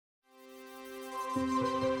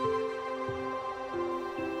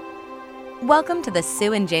Welcome to the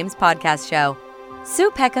Sue and James Podcast Show.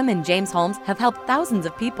 Sue Peckham and James Holmes have helped thousands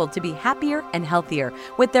of people to be happier and healthier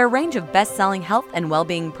with their range of best-selling health and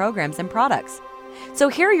well-being programs and products. So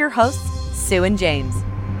here are your hosts, Sue and James.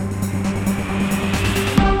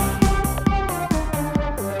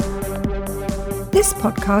 This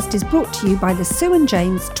podcast is brought to you by the Sue and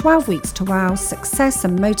James 12 Weeks to Wow Success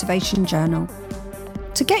and Motivation Journal.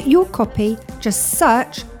 To get your copy, just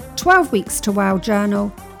search 12 Weeks to Wow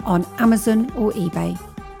Journal on Amazon or eBay.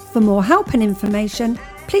 For more help and information,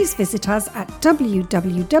 please visit us at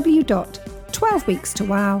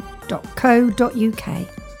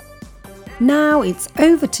www.12weekstowow.co.uk. Now it's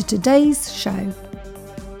over to today's show.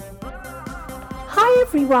 Hi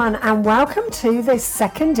everyone, and welcome to this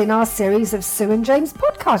second in our series of Sue and James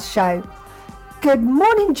podcast show. Good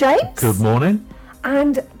morning, James. Good morning.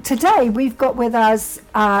 And today we've got with us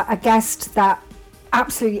a guest that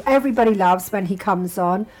absolutely everybody loves when he comes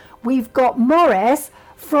on. We've got Morris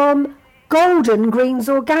from Golden Greens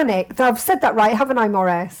Organic. I've said that right, haven't I,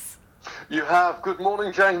 Morris? You have. Good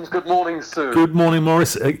morning, James. Good morning, Sue. Good morning,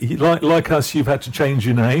 Morris. Like us, you've had to change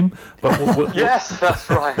your name. But yes, that's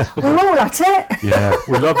right. We're all at it. Yeah,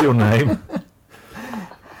 we love your name.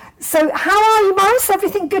 So how are you, Morris?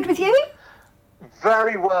 Everything good with you?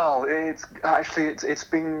 Very well. It's been, it's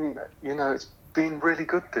been really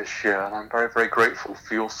good this year, and I'm very, very grateful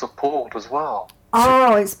for your support as well.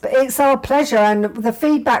 Oh, it's our pleasure, and the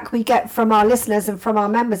feedback we get from our listeners and from our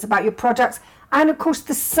members about your products, and of course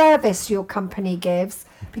the service your company gives,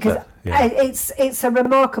 because it's a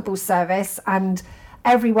remarkable service, and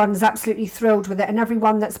everyone's absolutely thrilled with it, and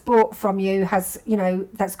everyone that's bought from you has,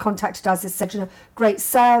 that's contacted us has said, great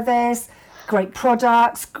service, great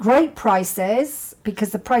products, great prices,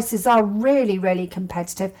 because the prices are really, really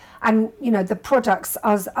competitive, and the products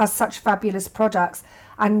are such fabulous products.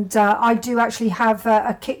 And I do actually have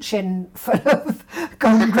a kitchen full of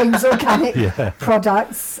Golden Greens Organic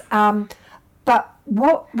products. But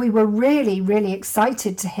what we were really, really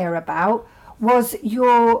excited to hear about was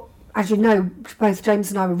your, as you know, both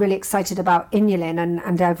James and I were really excited about inulin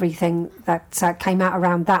and everything that came out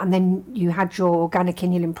around that. And then you had your organic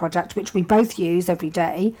inulin product, which we both use every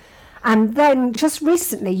day. And then just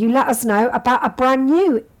recently you let us know about a brand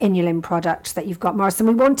new inulin product that you've got, Morris. And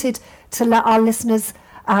we wanted to let our listeners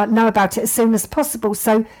know about it as soon as possible.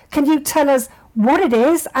 So can you tell us what it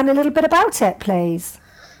is and a little bit about it, please?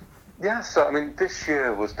 Yeah, so this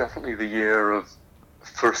year was definitely the year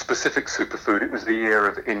for a specific superfood, it was the year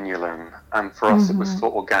of inulin. And for us, it was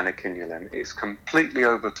for organic inulin. It's completely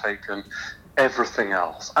overtaken everything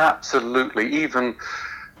else. Absolutely. Even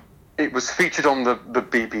it was featured on the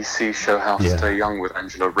BBC show How to Stay Young with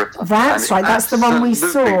Angela Rippon. That's right. That's the one we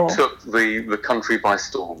saw. It took the country by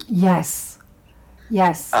storm. Yes.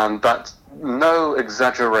 And that's no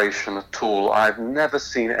exaggeration at all. I've never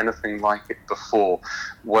seen anything like it before,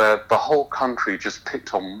 where the whole country just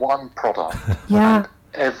picked on one product and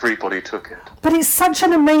everybody took it. But it's such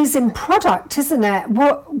an amazing product, isn't it?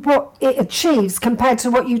 What it achieves compared to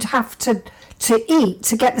what you'd have to eat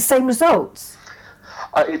to get the same results.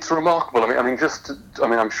 It's remarkable.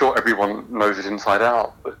 I'm sure everyone knows it inside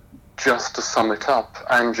out, but just to sum it up,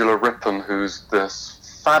 Angela Rippon, who's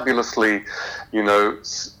this fabulously,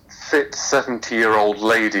 fit 70-year-old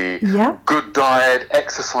lady, good diet,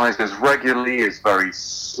 exercises regularly, is very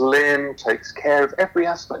slim, takes care of every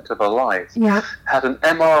aspect of her life, had an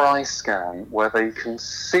MRI scan where they can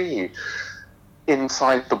see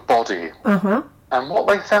inside the body. And what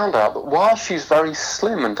they found out, that while she's very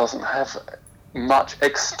slim and doesn't have much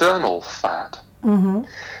external fat,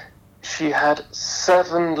 she had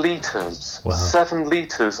 7 litres, 7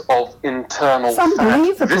 litres of internal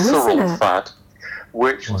fat, visceral fat,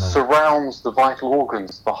 which surrounds the vital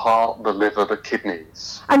organs, the heart, the liver, the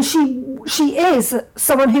kidneys. And she is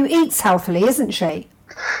someone who eats healthily, isn't she?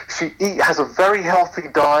 She has a very healthy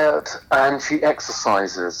diet and she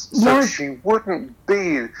exercises. So she wouldn't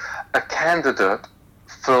be a candidate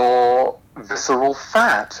for visceral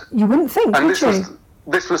fat. You wouldn't think, would you?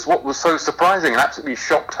 This was what was so surprising and absolutely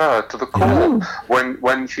shocked her to the core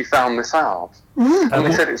when she found this out. And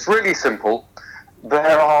they said it's really simple.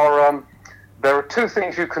 There are 2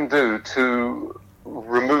 things you can do to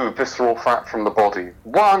remove visceral fat from the body.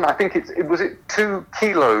 One, I think it was 2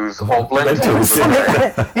 kilos of lentils.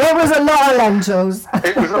 It was a lot of lentils.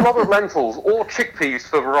 It was a lot of lentils, or chickpeas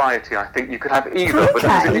for variety. I think you could have either, but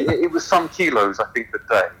it was some kilos, I think, a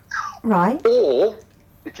day. Right. Or,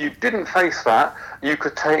 if you didn't face that, you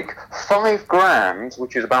could take 5 grams,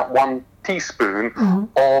 which is about 1 teaspoon,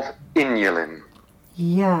 of inulin.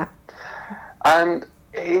 Yeah. And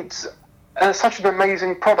it's such an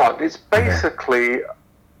amazing product. It's basically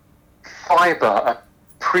fibre, a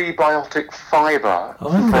prebiotic fibre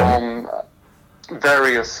from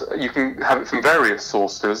various. You can have it from various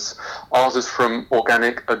sources. Ours is from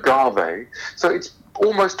organic agave, so it's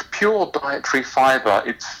almost pure dietary fibre.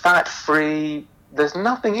 It's fat-free. There's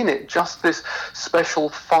nothing in it, just this special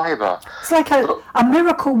fibre. It's like a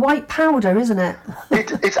miracle white powder, isn't it?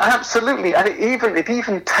 It's absolutely, and it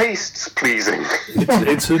even tastes pleasing.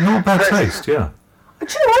 It's a not bad taste, yeah.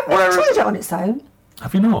 But you know, I've never tried it on its own.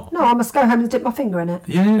 Have you not? No, I must go home and dip my finger in it.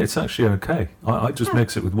 Yeah, it's actually okay. I just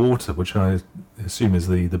mix it with water, which I assume is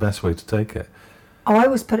the best way to take it. Oh, I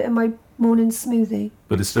always put it in my morning smoothie.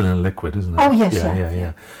 But it's still in a liquid, isn't it? Oh, yes,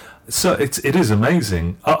 yeah. So it is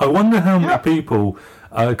amazing. I wonder how many people,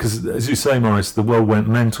 because as you say, Maurice, the world went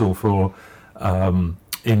mental for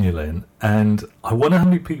inulin, and I wonder how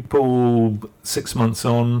many people 6 months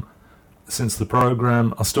on since the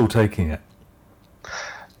programme are still taking it.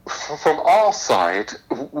 From our side,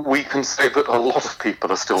 we can say that a lot of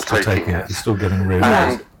people are still taking it. You're still getting really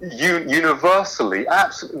and universally,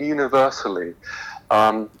 absolutely universally,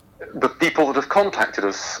 the people that have contacted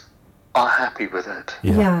us are happy with it.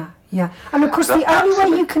 Yeah. And of course, the only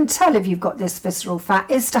way you can tell if you've got this visceral fat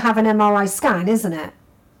is to have an MRI scan, isn't it?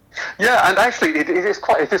 Yeah, and actually, it is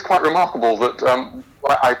quite remarkable that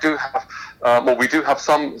I do have. We do have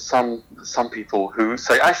some people who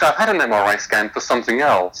say, actually, I've had an MRI scan for something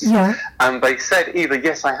else, and they said either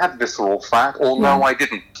yes, I had visceral fat, or no, I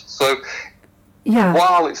didn't. So. Yeah.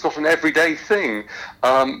 While it's not an everyday thing,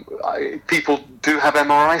 people do have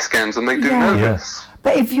MRI scans, and they do know this.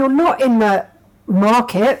 But if you're not in the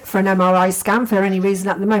market for an MRI scan for any reason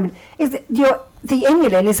at the moment, the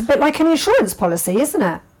inulin is a bit like an insurance policy, isn't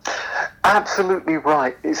it? Absolutely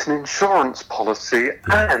right. It's an insurance policy,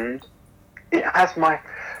 and it has my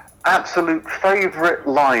absolute favourite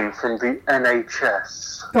line from the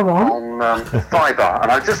NHS. Go on. Fibre,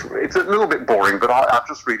 and it's a little bit boring, but I'll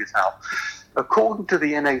just read it out. According to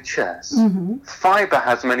the NHS, fibre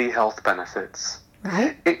has many health benefits.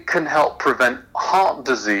 Right. It can help prevent heart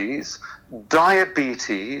disease,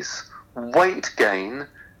 diabetes, weight gain,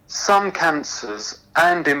 some cancers,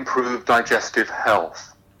 and improve digestive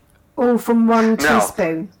health. All from one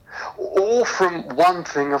teaspoon? All from one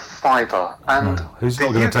thing of fibre. And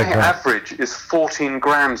the UK average is 14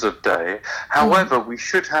 grams a day. However, we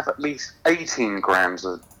should have at least 18 grams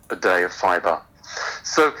a day of fibre.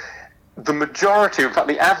 So the majority, in fact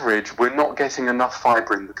the average, we're not getting enough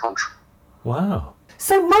fibre in the country. Wow.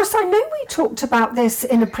 So, Maurice, I know we talked about this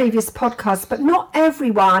in a previous podcast, but not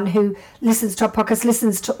everyone who listens to our podcast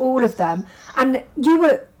listens to all of them. And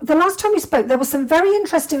the last time we spoke, there were some very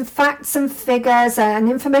interesting facts and figures and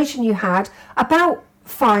information you had about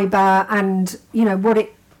fibre and, what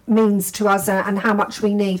it means to us and how much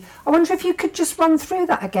we need. I wonder if you could just run through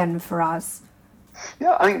that again for us.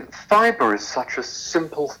 Yeah, I mean, fibre is such a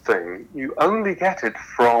simple thing. You only get it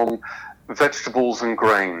from vegetables and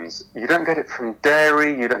grains. You don't get it from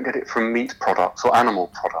dairy, you don't get it from meat products or animal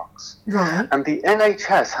products. Right. And the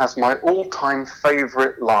NHS has my all-time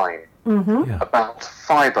favourite line about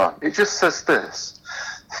fibre. It just says this: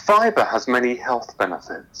 fibre has many health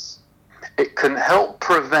benefits. It can help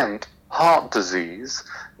prevent heart disease,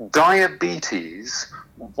 diabetes,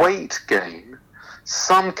 weight gain,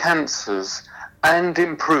 some cancers, and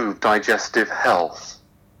improve digestive health.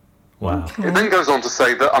 Wow. Okay. It then goes on to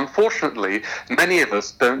say that, unfortunately, many of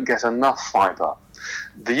us don't get enough fibre.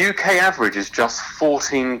 The UK average is just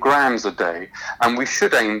 14 grams a day, and we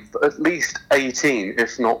should aim for at least 18,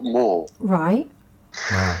 if not more. Right.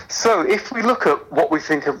 Wow. So if we look at what we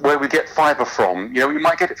think of where we get fibre from, we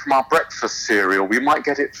might get it from our breakfast cereal, we might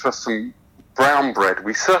get it for some brown bread,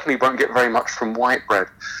 we certainly won't get very much from white bread.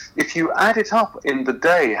 If you add it up in the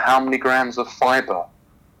day, how many grams of fibre,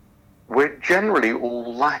 we're generally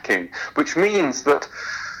all lacking, which means that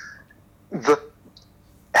the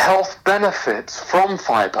health benefits from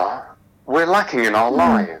fibre we're lacking in our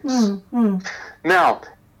lives. Now,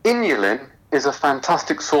 inulin is a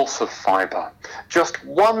fantastic source of fibre. Just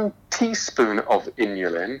 1 teaspoon of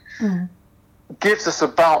inulin gives us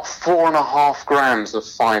about 4.5 grams of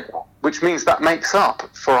fibre, which means that makes up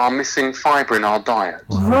for our missing fibre in our diet.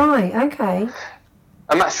 Right, okay.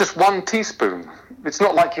 And that's just 1 teaspoon. It's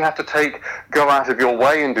not like you have to go out of your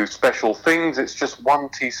way and do special things. It's just 1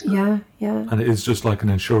 teaspoon. Yeah. And it is just like an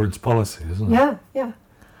insurance policy, isn't it? Yeah.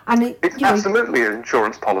 And it's absolutely an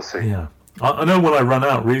insurance policy. Yeah. I know when I ran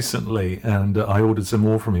out recently and I ordered some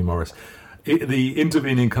more from you, Maurice, the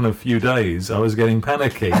intervening kind of few days, I was getting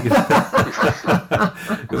panicky because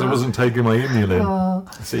I wasn't taking my inulin. Oh,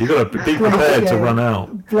 so you've got to be prepared to run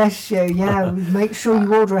out. Bless you, yeah. Make sure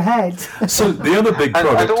you order ahead. So the other big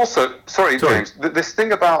product... And also, sorry, James, this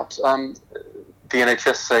thing about the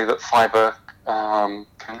NHS say that fibre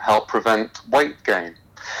can help prevent weight gain.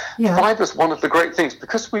 Yeah. Fibre's one of the great things.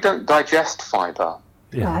 Because we don't digest fibre,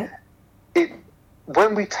 right.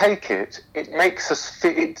 When we take it, it makes us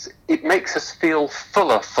feel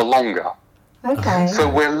fuller for longer. Okay. So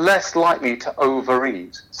we're less likely to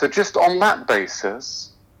overeat. So just on that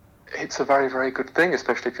basis, it's a very, very good thing,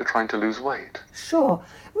 especially if you're trying to lose weight. Sure.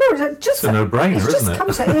 No, it's a no-brainer, isn't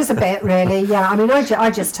it? It is a bit, really. Yeah. I mean,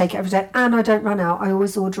 I just take it every day, and I don't run out. I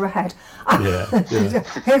always order ahead. Yeah.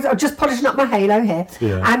 I'm just polishing up my halo here.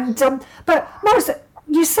 Yeah. And but Maurice,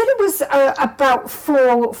 you said it was about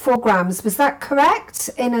 4 grams. Was that correct?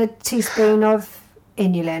 In a teaspoon of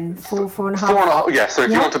inulin, 4.5. 4.5. Yeah. So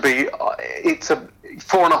if you want to be, it's a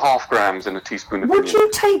 4.5 grams in a teaspoon of inulin. Would you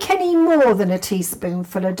take any more than a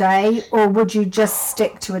teaspoonful a day, or would you just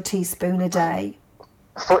stick to a teaspoon a day?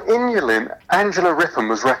 For inulin, Angela Rippon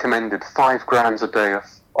was recommended 5 grams a day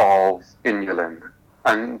of inulin,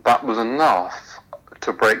 and that was enough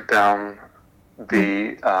to break down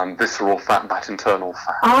the visceral fat, that internal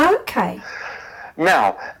fat. Okay.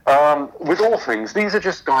 Now, with all things, these are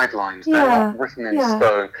just guidelines. They're not written in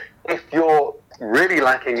stone. If you're really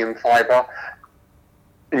lacking in fibre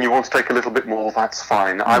and you want to take a little bit more, that's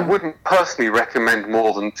fine. I wouldn't personally recommend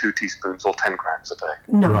more than 2 teaspoons or 10 grams a day.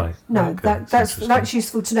 No, right. No, okay. that's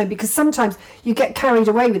useful to know, because sometimes you get carried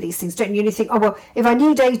away with these things, don't you? And you think, oh, well, if I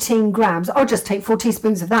need 18 grams, I'll just take 4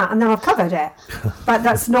 teaspoons of that and then I've covered it. But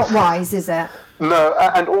that's not wise, is it? No,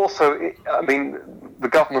 and also, I mean, the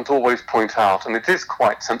government always point out, and it is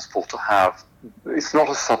quite sensible to have, it's not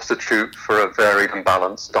a substitute for a varied and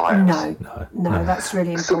balanced diet. No, that's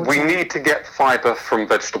really important. So we need to get fibre from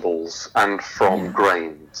vegetables and from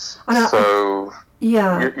grains. We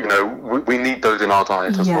need those in our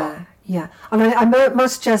diet as well. Yeah, and I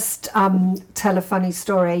must just tell a funny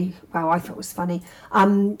story. Well, I thought it was funny.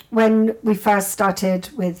 When we first started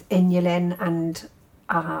with inulin, and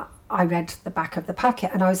I read the back of the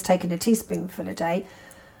packet, and I was taking a teaspoonful a day.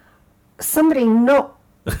 Somebody not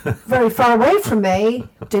very far away from me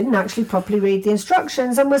didn't actually properly read the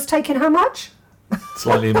instructions and was taking how much?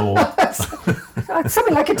 Slightly more.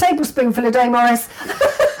 Something like a tablespoonful a day, Maurice.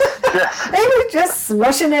 Yes. He was just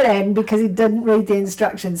sloshing it in because he didn't read the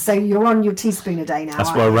instructions. So you're on your teaspoon a day now.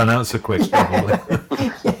 That's why I ran out so quick, probably.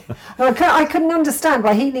 I couldn't understand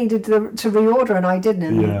why he needed to reorder and I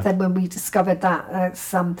didn't. And then when we discovered that,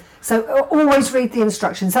 so always read the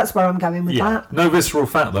instructions. That's where I'm going with that. No visceral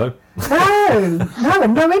fat, though. No,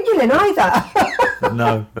 and no inulin either.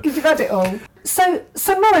 No. You've had it all. So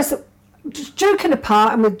Maurice, joking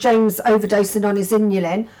apart, and with James overdosing on his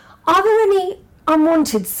inulin, are there any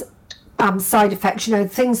unwanted side effects,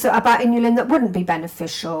 things about inulin that wouldn't be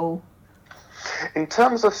beneficial? In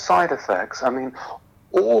terms of side effects, I mean,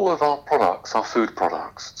 all of our products are food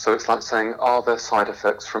products. So it's like saying, are there side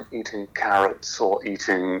effects from eating carrots or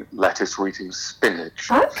eating lettuce or eating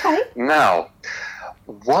spinach? Okay. Now,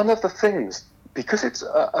 one of the things, because it's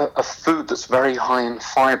a food that's very high in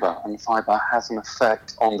fibre, and fibre has an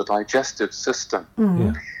effect on the digestive system,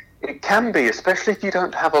 it can be, especially if you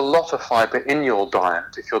don't have a lot of fibre in your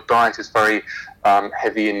diet, if your diet is very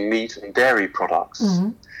heavy in meat and dairy products.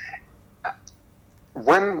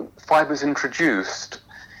 When fibre is introduced,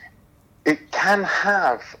 it can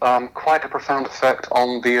have quite a profound effect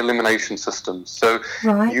on the elimination system. So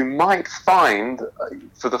you might find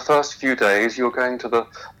for the first few days you're going to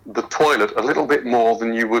the toilet a little bit more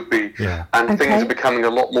than you would be, and things are becoming a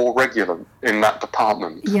lot more regular in that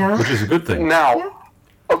department. Yeah. Which is a good thing. Now,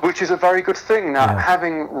 which is a very good thing. Now,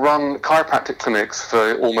 having run chiropractic clinics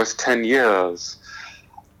for almost 10 years,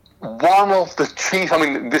 one of the chief, I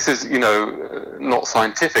mean, this is, not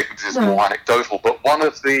scientific, this is more anecdotal, but one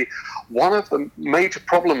of the major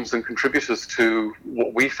problems and contributors to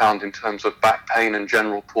what we found in terms of back pain and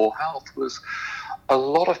general poor health was a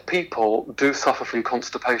lot of people do suffer from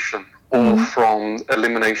constipation or from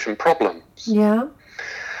elimination problems. Yeah.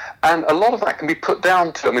 And a lot of that can be put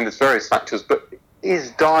down to, I mean, there's various factors, but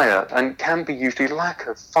is diet, and can be usually lack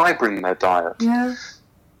of fibre in their diet. Yeah.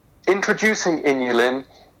 Introducing inulin,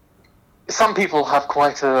 some people have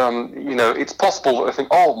quite a, it's possible that they think,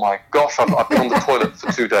 oh my gosh, I've been on the toilet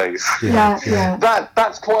for 2 days. Yeah.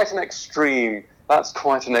 That's quite an extreme. That's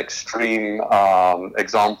quite an extreme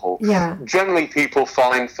example. Yeah. Generally, people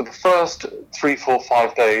find for the first 3, 4,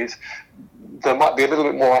 5 days, there might be a little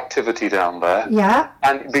bit more activity down there. Yeah.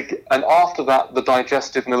 And after that, the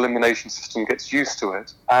digestive and elimination system gets used to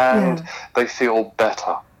it, and they feel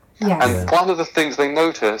better. Yes. And one of the things they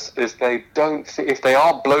notice is they don't, if they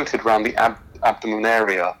are bloated around the abdomen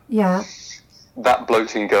area, that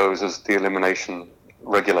bloating goes as the elimination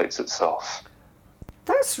regulates itself.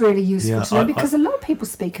 That's really useful to know, because a lot of people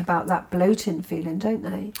speak about that bloating feeling, don't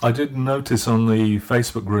they? I did notice on the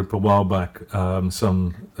Facebook group a while back a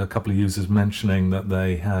couple of users mentioning that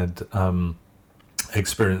they had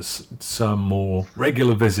experienced some more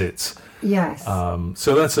regular visits. Yes.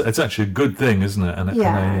 So it's actually a good thing, isn't it? And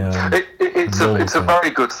it's a very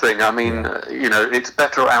good thing. I mean, it's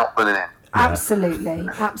better out than in. Yeah. Absolutely.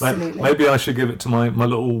 Maybe I should give it to my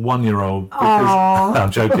little 1-year-old, because I'm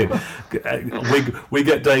joking. We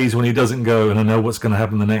get days when he doesn't go, and I know what's going to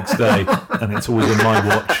happen the next day, and it's always in my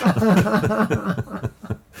watch.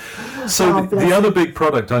 So the other big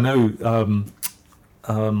product I know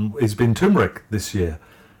has been turmeric this year,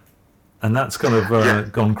 and that's kind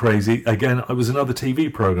of gone crazy. Again, it was another TV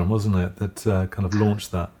program, wasn't it, that kind of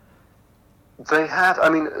launched that? They had,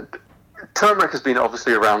 turmeric has been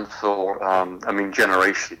obviously around for,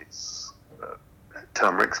 generations.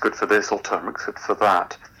 Turmeric's good for this, or turmeric's good for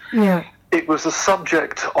that. Yeah. It was a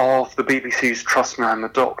subject of the BBC's Trust Me, I'm a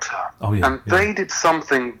Doctor. Oh, yeah. And they did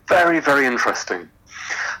something very, very interesting.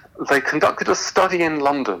 They conducted a study in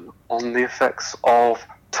London on the effects of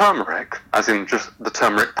turmeric, as in just the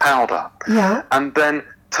turmeric powder, and then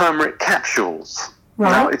turmeric capsules.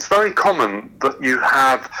 Right. Now, it's very common that you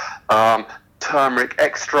have turmeric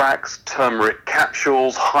extracts, turmeric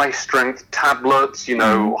capsules, high-strength tablets,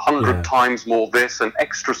 100 times more this, and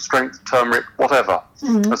extra-strength turmeric, whatever,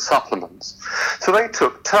 as supplements. So they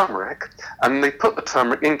took turmeric, and they put the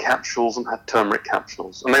turmeric in capsules and had turmeric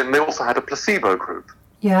capsules. And then they also had a placebo group.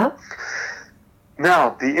 Yeah.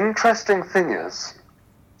 Now, the interesting thing is,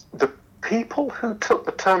 the people who took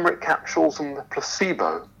the turmeric capsules and the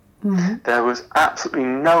placebo, there was absolutely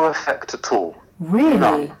no effect at all. Really?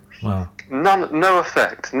 None. Wow. No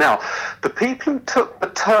effect. Now, the people who took the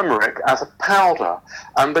turmeric as a powder,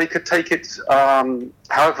 and they could take it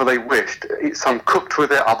however they wished, some cooked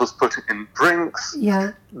with it, others put it in drinks,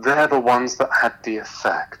 they're the ones that had the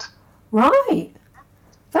effect. Right.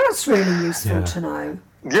 That's really useful to know.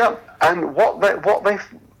 Yeah, and what they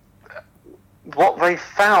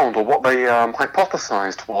found, or what they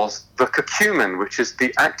hypothesized, was the curcumin, which is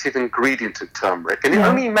the active ingredient in turmeric, and it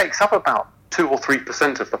only makes up about 2 or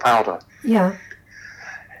 3% of the powder. Yeah.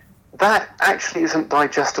 That actually isn't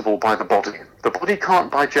digestible by the body. The body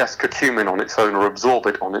can't digest curcumin on its own or absorb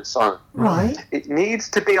it on its own. Right. It needs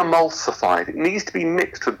to be emulsified. It needs to be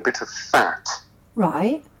mixed with a bit of fat.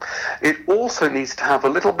 Right. It also needs to have a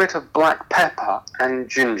little bit of black pepper and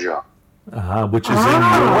ginger. Which is in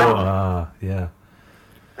your...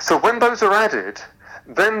 So when those are added,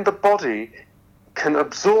 then the body can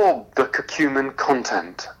absorb the curcumin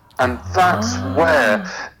content. And that's where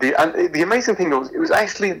the amazing thing was, it was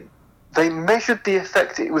actually, they measured the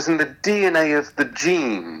effect, it was in the DNA of the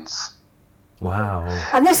genes. Wow.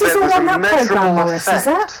 And this is all on that programme, Maurice, is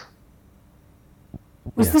it?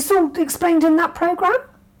 Was this all explained in that programme?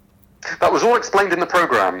 That was all explained in the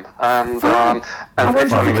programme. And I wonder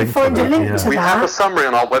if we can find a link to that. We have a summary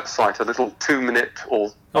on our website, a little 2-minute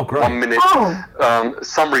or 1 minute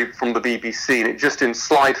summary from the BBC, and it just in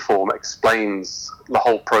slide form explains the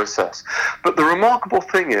whole process. But the remarkable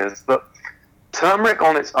thing is that turmeric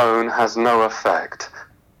on its own has no effect.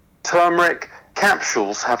 Turmeric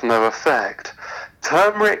capsules have no effect.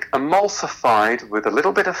 Turmeric emulsified with a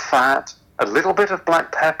little bit of fat, a little bit of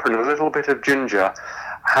black pepper, and a little bit of ginger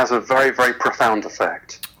has a very, very profound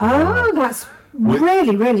effect. Oh, that's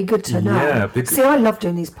really, really good to know. Yeah, see, I love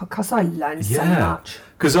doing these podcasts. I learn so much.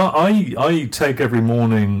 Because I take every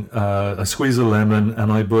morning a squeeze of lemon,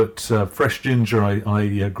 and I put fresh ginger,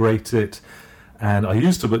 I grate it, and I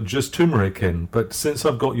used to put just turmeric in. But since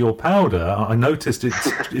I've got your powder, I noticed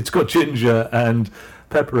it's got ginger and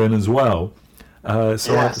pepper in as well.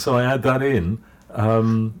 So I add that in.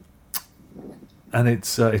 And it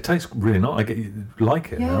tastes really nice. I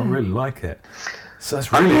like it now. I really like it. So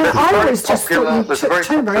that's really I always just thought you took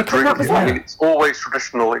turmeric and that was it. It's always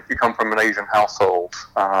traditional if you come from an Asian household.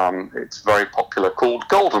 It's very popular, called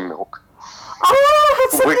golden milk. Oh, I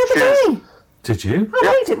had some the other day. Did you?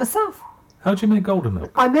 I made it myself. How do you make golden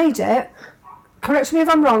milk? I made it. Correct me if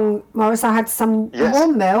I'm wrong, Maurice. I had some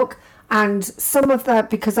warm milk and some of the,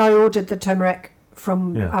 because I ordered the turmeric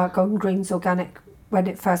from Golden Greens Organic when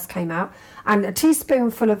it first came out, and a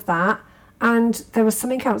teaspoonful of that, and there was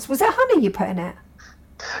something else. Was it honey you put in it?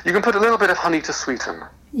 You can put a little bit of honey to sweeten.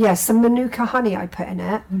 Yes, some Manuka honey I put in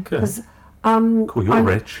it. Okay. Cool, you're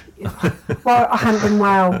rich. Well, I hadn't been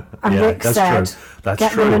well, and Yeah, Rick that's said, true. That's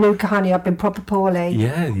 "Get me true. Manuka honey. I've been proper poorly."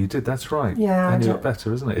 Yeah, you did. That's right. Yeah, I and you do- got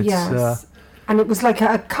better, isn't it? It's, Yes, and it was like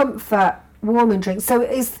a comfort warming drink. So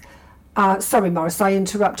it is. Sorry, Morris, I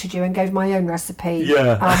interrupted you and gave my own recipe.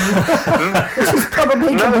 Yeah. Which is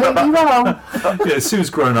probably completely wrong. Yeah, Sue's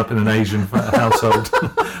grown up in an Asian household.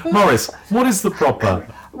 Morris, what is the proper?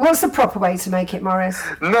 What's the proper way to make it, Morris?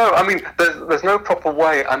 No, I mean, there's no proper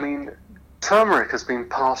way. I mean, turmeric has been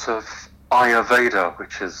part of Ayurveda,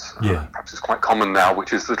 which is perhaps it's quite common now,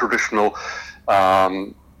 which is the traditional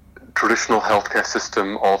healthcare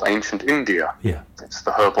system of ancient India. Yeah. It's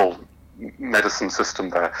the herbal medicine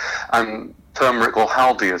system there. And turmeric, or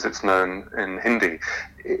haldi as it's known in Hindi,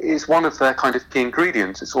 is one of their kind of key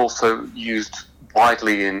ingredients. It's also used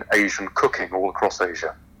widely in Asian cooking all across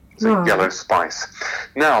Asia. It's a yellow spice.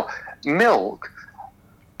 Now, milk,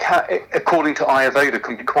 according to Ayurveda,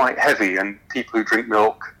 can be quite heavy, and people who drink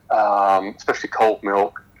milk, especially cold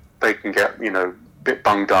milk, they can get, a bit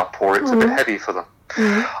bunged up, or it's a bit heavy for them.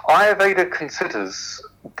 Ayurveda considers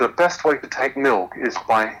the best way to take milk is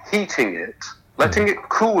by heating it, letting it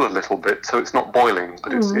cool a little bit so it's not boiling,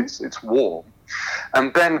 but it's warm.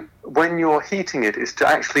 And then when you're heating it, is to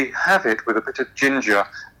actually have it with a bit of ginger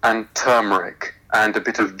and turmeric and a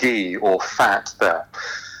bit of ghee or fat there.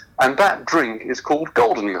 And that drink is called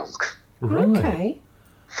golden milk. Right. Okay.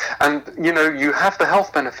 And, you have the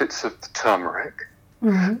health benefits of the turmeric.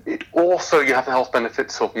 It also, you have the health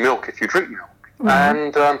benefits of milk if you drink milk.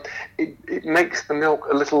 And it makes the milk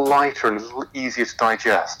a little lighter and a little easier to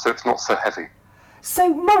digest, so it's not so heavy.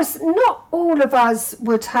 So, Morris, not all of us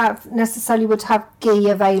would have ghee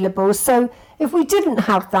available. So, if we didn't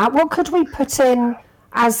have that, what could we put in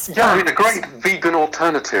as fat? Yeah, I mean, a great vegan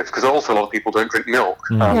alternative, because also a lot of people don't drink milk,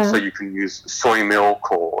 so you can use soy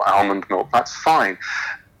milk or almond milk. That's fine.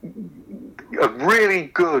 A really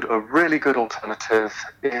good alternative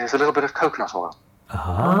is a little bit of coconut oil.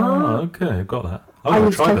 Okay, got that. I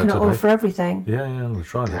use try that coconut oil today. for everything. Yeah, I'm going to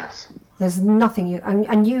try that. Yes. There's nothing,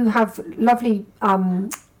 and you have lovely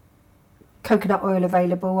coconut oil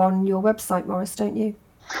available on your website, Morris, don't you?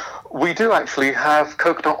 We do actually have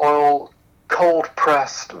coconut oil,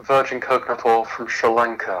 cold-pressed virgin coconut oil from Sri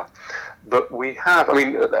Lanka. But we have, I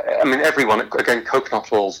mean, everyone, again,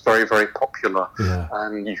 coconut oil is very, very popular,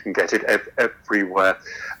 and you can get it everywhere.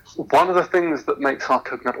 One of the things that makes our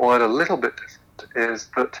coconut oil a little bit different is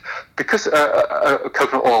that because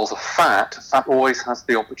coconut oil is a fat always has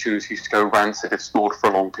the opportunity to go rancid if stored for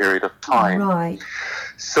a long period of time. Right.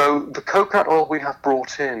 So the coconut oil we have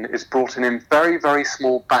brought in very, very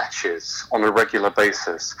small batches on a regular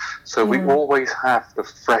basis. So we always have the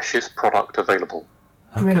freshest product available.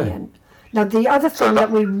 Brilliant. Now, the other thing that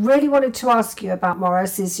we really wanted to ask you about,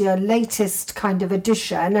 Morris, is your latest kind of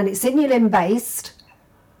edition, and it's inulin based.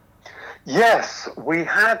 Yes, we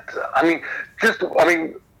had,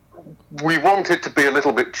 we wanted to be a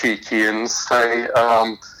little bit cheeky and say,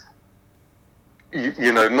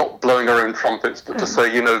 not blowing our own trumpets, but to say,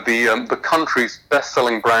 the country's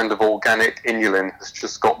best-selling brand of organic inulin has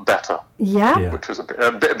just got better. Yeah. Which was a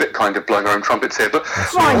bit kind of blowing our own trumpets here. But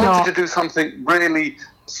we wanted to do something really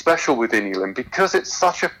special with inulin because it's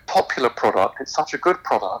such a popular product, it's such a good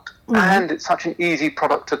product, and it's such an easy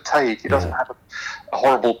product to take. It doesn't have a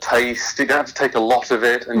horrible taste. You don't have to take a lot of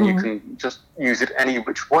it, and you can just use it any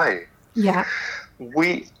which way. Yeah.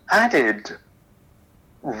 We added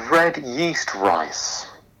red yeast rice.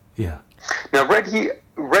 Yeah. Now, red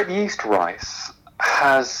yeast rice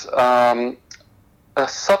has a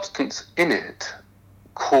substance in it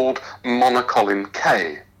called monocolin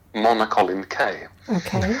K.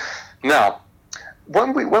 Okay. Now,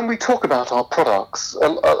 when we talk about our products, a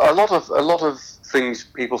lot of things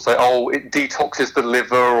people say, oh, it detoxes the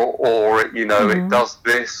liver, or it does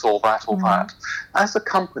this or that or that. As a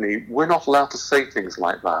company, we're not allowed to say things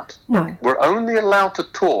like that. No. We're only allowed to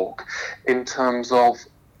talk in terms of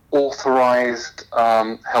authorized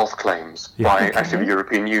health claims by actually the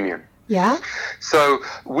European Union. Yeah. So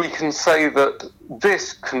we can say that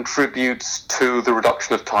this contributes to the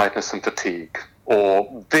reduction of tiredness and fatigue,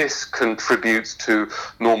 or this contributes to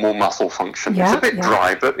normal muscle function. Yeah, it's a bit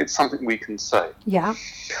dry, but it's something we can say. Yeah.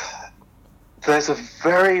 There's a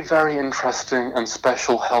very, very interesting and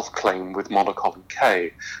special health claim with monocolin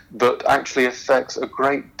K that actually affects a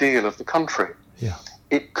great deal of the country. Yeah.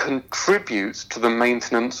 It contributes to the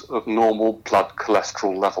maintenance of normal blood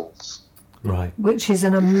cholesterol levels. Right. Which is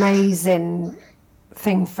an amazing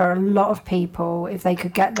thing for a lot of people if they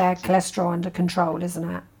could get their cholesterol under control, isn't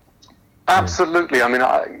it? Absolutely. I mean,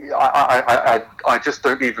 I just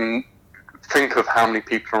don't even think of how many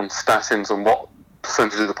people are on statins and what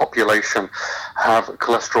percentage of the population have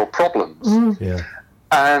cholesterol problems. Yeah.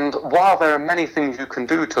 And while there are many things you can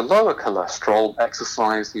do to lower cholesterol,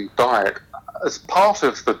 exercise and diet, as part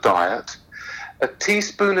of the diet, a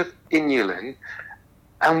teaspoon of inulin,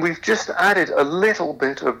 and we've just added a little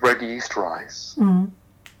bit of red yeast rice.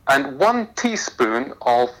 And 1 teaspoon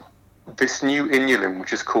of this new inulin,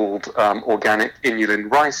 which is called organic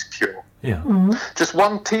inulin rice cure. Yeah. Just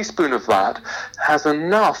 1 teaspoon of that has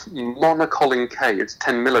enough monocolin K, it's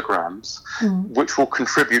 10 milligrams, which will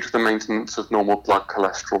contribute to the maintenance of normal blood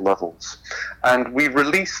cholesterol levels. And we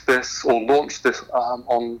released this, or launched this,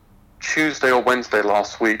 on Tuesday or Wednesday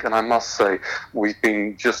last week, and I must say we've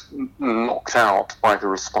been just knocked out by the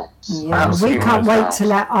response. Yeah, we can't wait to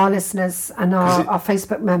let our listeners and our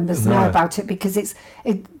Facebook members know about it, because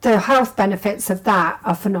the health benefits of that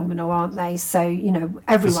are phenomenal, aren't they? So, you know,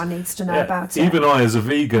 everyone needs to know about it. Even I, as a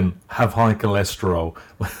vegan, have high cholesterol.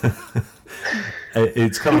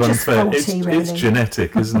 It's kind of unfair. Faulty, really. It's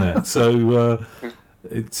genetic, isn't it? So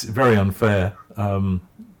it's very unfair.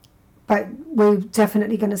 But we're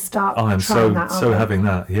definitely going to start I am trying that. so having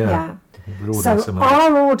that, yeah. So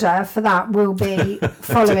our order for that will be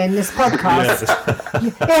following this podcast.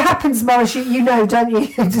 It happens, Maurice, you know, don't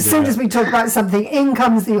you? As soon as we talk about something, in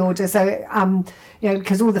comes the order. So, you know,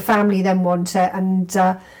 because all the family then want it. And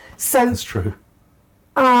so... That's true.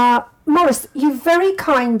 Maurice, you very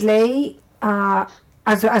kindly...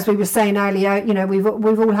 As we were saying earlier, you know, we've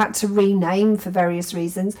all had to rename for various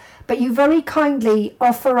reasons, but you very kindly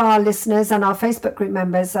offer our listeners and our Facebook group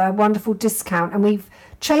members a wonderful discount, and we've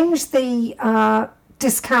changed the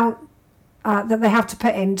discount that they have to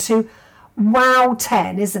put in to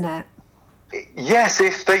WOW10, isn't it? Yes,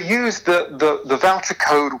 if they use the voucher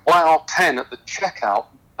code WOW10 at the checkout,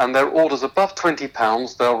 and their orders above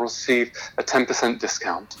 £20, they'll receive a 10%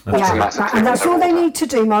 discount automatically. And that's all they need to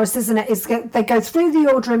do, Maurice, isn't it? Is they go through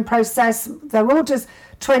the ordering process, their order's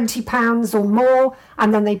 £20 or more,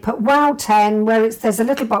 and then they put WOW10, where there's a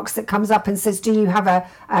little box that comes up and says, do you have a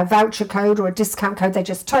voucher code or a discount code? They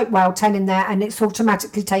just type WOW10 in there, and it's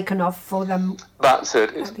automatically taken off for them. That's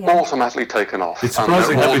it. It's automatically taken off. It's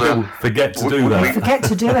surprising how people forget to do that. We forget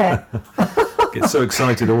to do it. Get so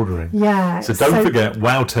excited ordering. Yeah. So don't forget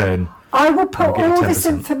WOW10. I will put all this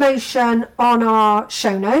information on our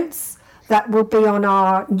show notes. That will be on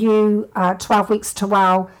our new 12 Weeks to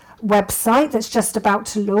Wow website that's just about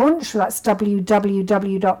to launch. So that's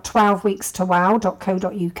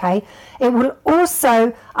www.12weekstowow.co.uk. It will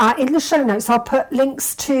also, in the show notes, I'll put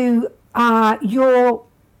links to your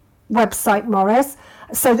website, Maurice,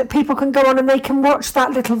 so that people can go on and they can watch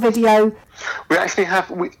that little video. We actually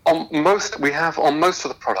have on most of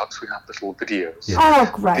the products we have little videos. Yeah. Oh,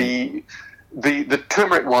 great! The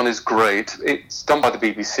turmeric one is great. It's done by the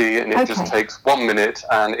BBC, and it just takes 1 minute,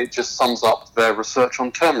 and it just sums up their research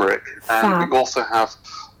on turmeric. And we also have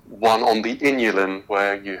one on the inulin,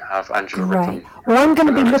 where you have Angela Rippon. Well, I'm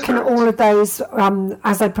going to be looking at all of those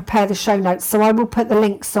as I prepare the show notes, so I will put the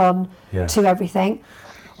links on to everything.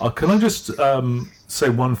 Can I just say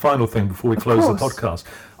one final thing before we close the podcast?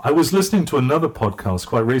 I was listening to another podcast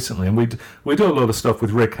quite recently, and we do a lot of stuff with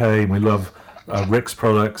Rick Hay, and we love Rick's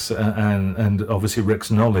products, and obviously Rick's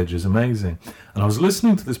knowledge is amazing. And I was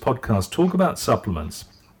listening to this podcast talk about supplements,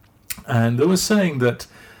 and they were saying that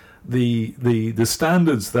the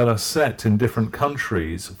standards that are set in different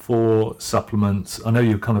countries for supplements, I know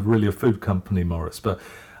you're kind of really a food company, Maurice, but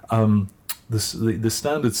the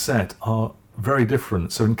standards set are very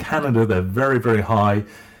different. So in Canada, they're very, very high.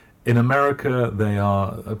 In America, they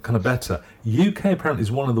are kind of better. UK apparently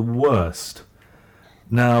is one of the worst.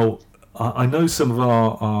 Now, I know some of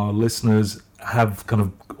our listeners have kind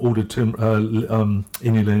of ordered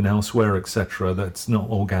inulin elsewhere, etc. That's not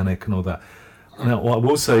organic and all that. Now, what I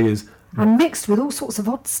will say is... And mixed with all sorts of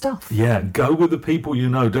odd stuff. Yeah, go with the people you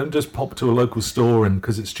know. Don't just pop to a local store and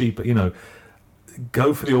because it's cheaper, you know.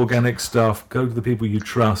 Go for the organic stuff. Go to the people you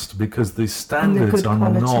trust, because the standards are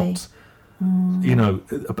not, you know,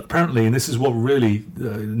 apparently, and this is what really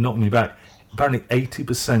knocked me back, apparently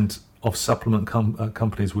 80% of supplement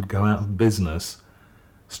companies would go out of business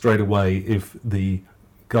straight away if the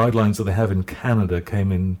guidelines that they have in Canada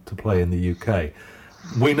came into play in the UK.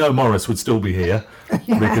 We know Maurice would still be here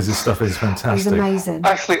because his stuff is fantastic. He's amazing.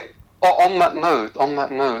 Actually, on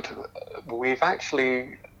that note, we've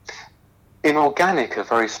actually... In organic are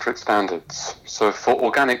very strict standards. So for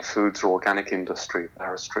organic foods or organic industry, there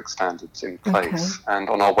are strict standards in place. Okay. And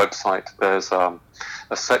on our website, there's a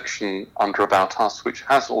section under About Us which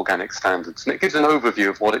has organic standards. And it gives an overview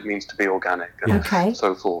of what it means to be organic and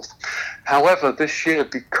so forth. However, this year,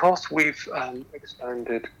 because we've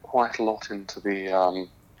expanded quite a lot into the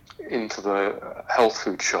health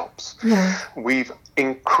food shops. Yeah. We've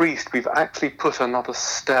actually put another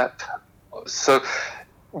step. So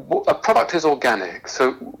a product is organic.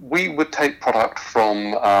 So we would take product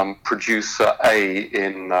from producer A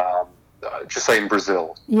in, just say in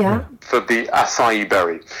Brazil, for the acai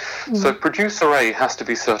berry. So producer A has to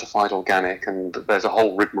be certified organic, and there's a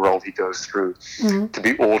whole rigmarole he goes through to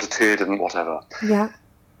be audited and whatever. Yeah.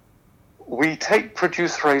 We take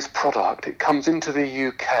producer A's product, it comes into the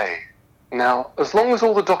UK. Now, as long as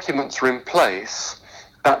all the documents are in place,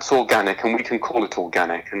 that's organic, and we can call it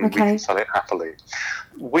organic, and we can sell it happily.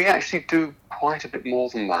 We actually do quite a bit more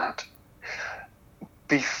than that.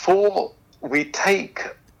 Before we take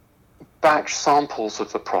batch samples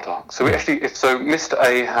of the product, so so Mr.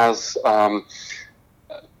 A has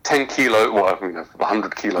 10 kilo,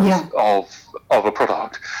 100 kilos of a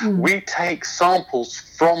product. We take samples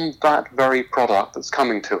from that very product that's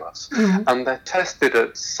coming to us, and they're tested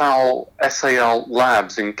at SAL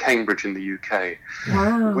labs in Cambridge in the UK.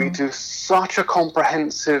 Wow. We do such a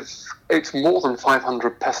comprehensive, it's more than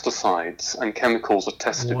 500 pesticides and chemicals are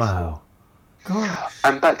tested. Wow. Gosh.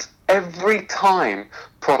 And that's every time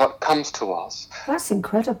product comes to us. That's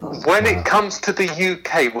incredible. When it comes to the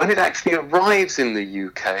UK, when it actually arrives in the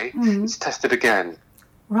UK, it's tested again.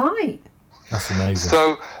 Right. That's amazing.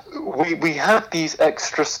 So we have these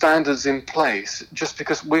extra standards in place just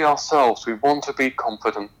because we ourselves, we want to be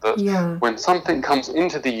confident that when something comes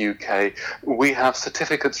into the UK, we have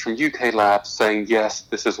certificates from UK labs saying, yes,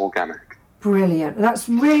 this is organic. Brilliant. That's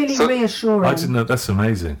really reassuring. I didn't know. That's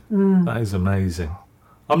amazing. That is amazing.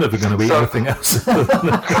 I'm never going to eat anything else.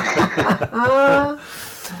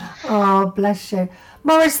 Oh, bless you.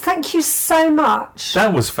 Maurice, thank you so much.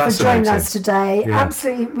 That was fascinating. For joining us today. Yeah.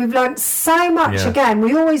 Absolutely. We've learned so much. Again,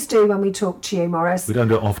 we always do when we talk to you, Maurice. We don't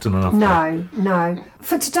do it often enough. No.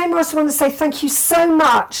 For today, Maurice, I want to say thank you so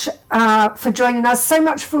much for joining us, so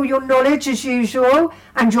much for your knowledge as usual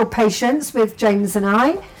and your patience with James and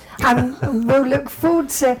I. And we'll look forward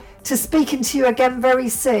to speaking to you again very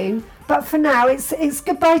soon. But for now, it's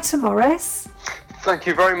goodbye to Maurice. Thank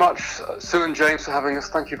you very much, Sue and James, for having us.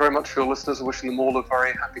 Thank you very much for your listeners. Wishing them all a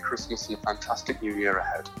very happy Christmas and a fantastic new year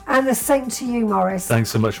ahead. And the same to you, Maurice.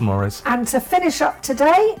 Thanks so much, Maurice. And to finish up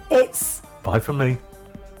today, it's... Bye from me.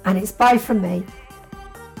 And it's bye from me.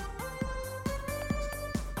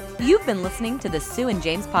 You've been listening to the Sue and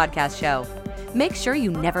James Podcast Show. Make sure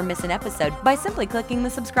you never miss an episode by simply clicking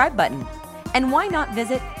the subscribe button. And why not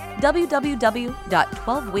visit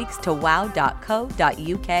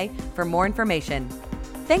www.12weekstowow.co.uk for more information.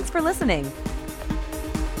 Thanks for listening.